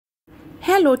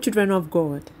Hello, children of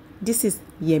God. This is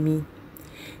Yemi.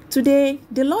 Today,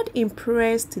 the Lord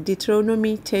impressed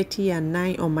Deuteronomy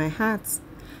 30:9 on my heart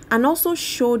and also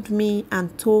showed me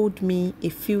and told me a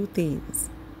few things.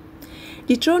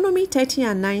 Deuteronomy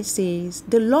 30:9 says,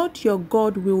 "The Lord your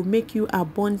God will make you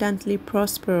abundantly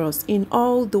prosperous in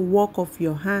all the work of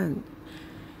your hand,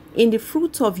 in the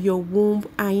fruit of your womb,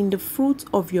 and in the fruit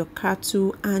of your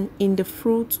cattle, and in the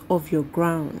fruit of your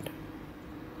ground."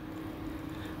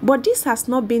 But this has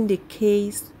not been the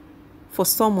case for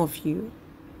some of you,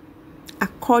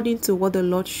 according to what the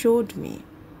Lord showed me.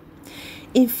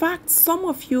 In fact, some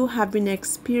of you have been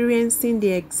experiencing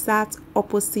the exact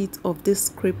opposite of this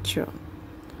scripture.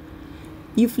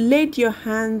 You've laid your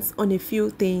hands on a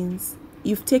few things,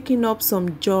 you've taken up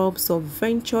some jobs or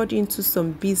ventured into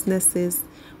some businesses,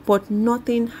 but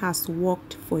nothing has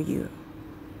worked for you.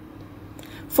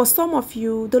 For some of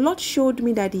you, the Lord showed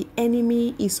me that the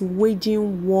enemy is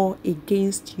waging war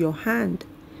against your hand,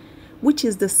 which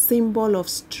is the symbol of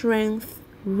strength,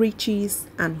 riches,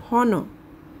 and honor.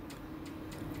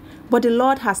 But the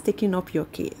Lord has taken up your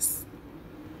case.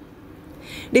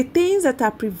 The things that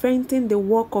are preventing the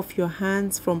work of your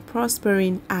hands from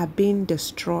prospering are being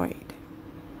destroyed.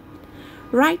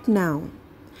 Right now,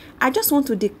 I just want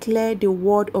to declare the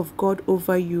word of God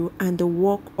over you and the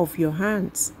work of your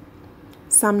hands.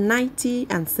 Psalm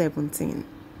 90:17.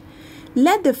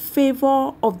 Let the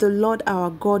favor of the Lord our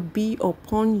God be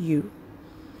upon you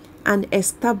and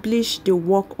establish the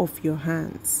work of your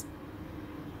hands.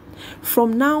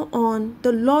 From now on,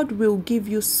 the Lord will give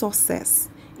you success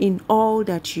in all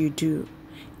that you do.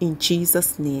 In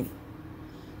Jesus' name.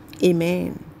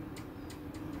 Amen.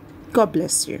 God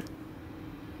bless you.